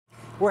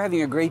We're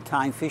having a great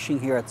time fishing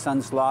here at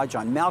Sun's Lodge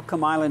on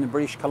Malcolm Island in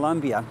British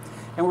Columbia,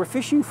 and we're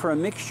fishing for a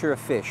mixture of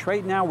fish.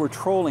 Right now we're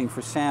trolling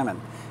for salmon.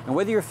 And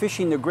whether you're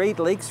fishing the Great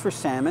Lakes for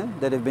salmon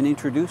that have been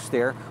introduced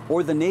there,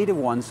 or the native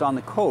ones on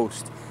the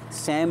coast,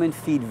 salmon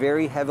feed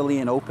very heavily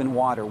in open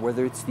water,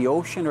 whether it's the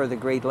ocean or the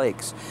Great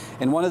Lakes.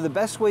 And one of the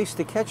best ways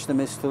to catch them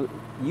is to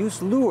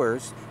use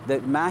lures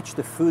that match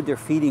the food they're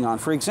feeding on.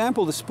 For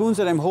example, the spoons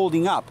that I'm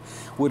holding up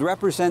would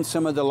represent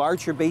some of the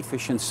larger bait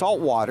fish in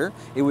salt water.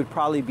 It would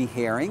probably be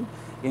herring.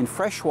 In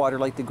freshwater,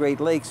 like the Great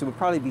Lakes, it would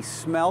probably be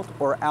smelt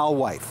or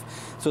alewife.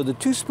 So the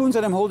two spoons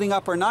that I'm holding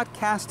up are not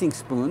casting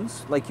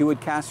spoons, like you would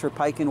cast for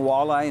pike and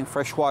walleye in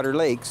freshwater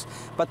lakes,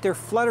 but they're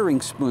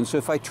fluttering spoons. So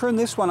if I turn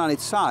this one on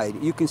its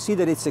side, you can see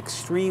that it's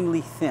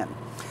extremely thin.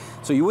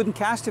 So you wouldn't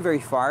cast it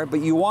very far, but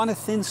you want a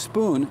thin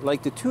spoon,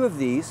 like the two of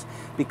these,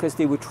 because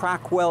they would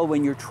track well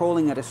when you're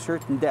trolling at a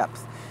certain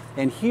depth.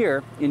 And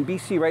here in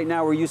BC right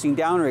now we're using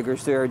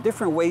downriggers. There are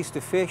different ways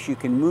to fish. You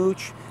can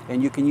mooch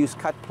and you can use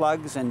cut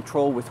plugs and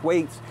troll with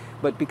weights.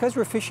 But because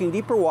we're fishing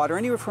deeper water,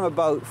 anywhere from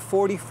about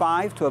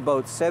 45 to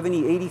about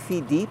 70, 80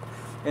 feet deep,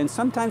 and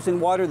sometimes in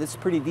water that's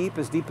pretty deep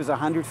as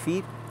 100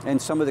 feet,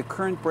 and some of the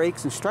current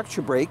breaks and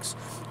structure breaks,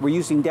 we're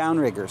using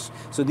downriggers.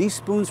 So these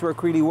spoons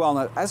work really well.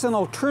 Now, as an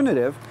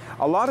alternative,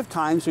 a lot of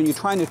times when you're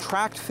trying to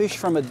track fish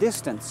from a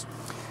distance,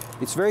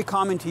 it's very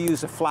common to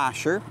use a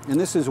flasher, and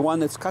this is one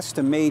that's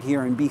custom made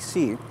here in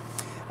BC.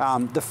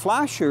 The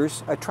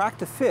flashers attract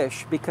the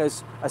fish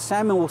because a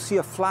salmon will see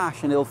a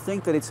flash and it'll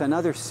think that it's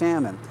another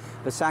salmon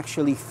that's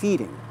actually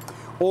feeding.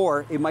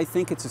 Or it might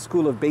think it's a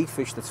school of bait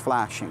fish that's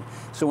flashing.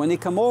 So when they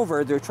come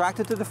over, they're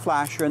attracted to the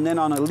flasher, and then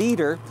on a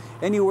leader,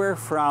 anywhere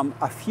from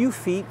a few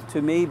feet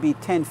to maybe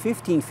 10,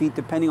 15 feet,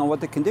 depending on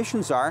what the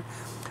conditions are,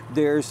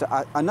 there's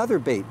another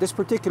bait. This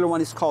particular one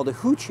is called a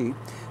hoochie,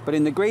 but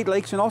in the Great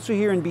Lakes and also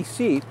here in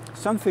BC,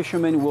 some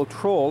fishermen will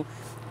troll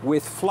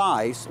with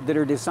flies that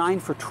are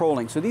designed for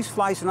trolling. So these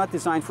flies are not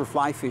designed for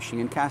fly fishing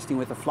and casting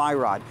with a fly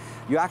rod.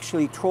 You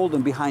actually troll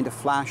them behind a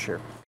flasher.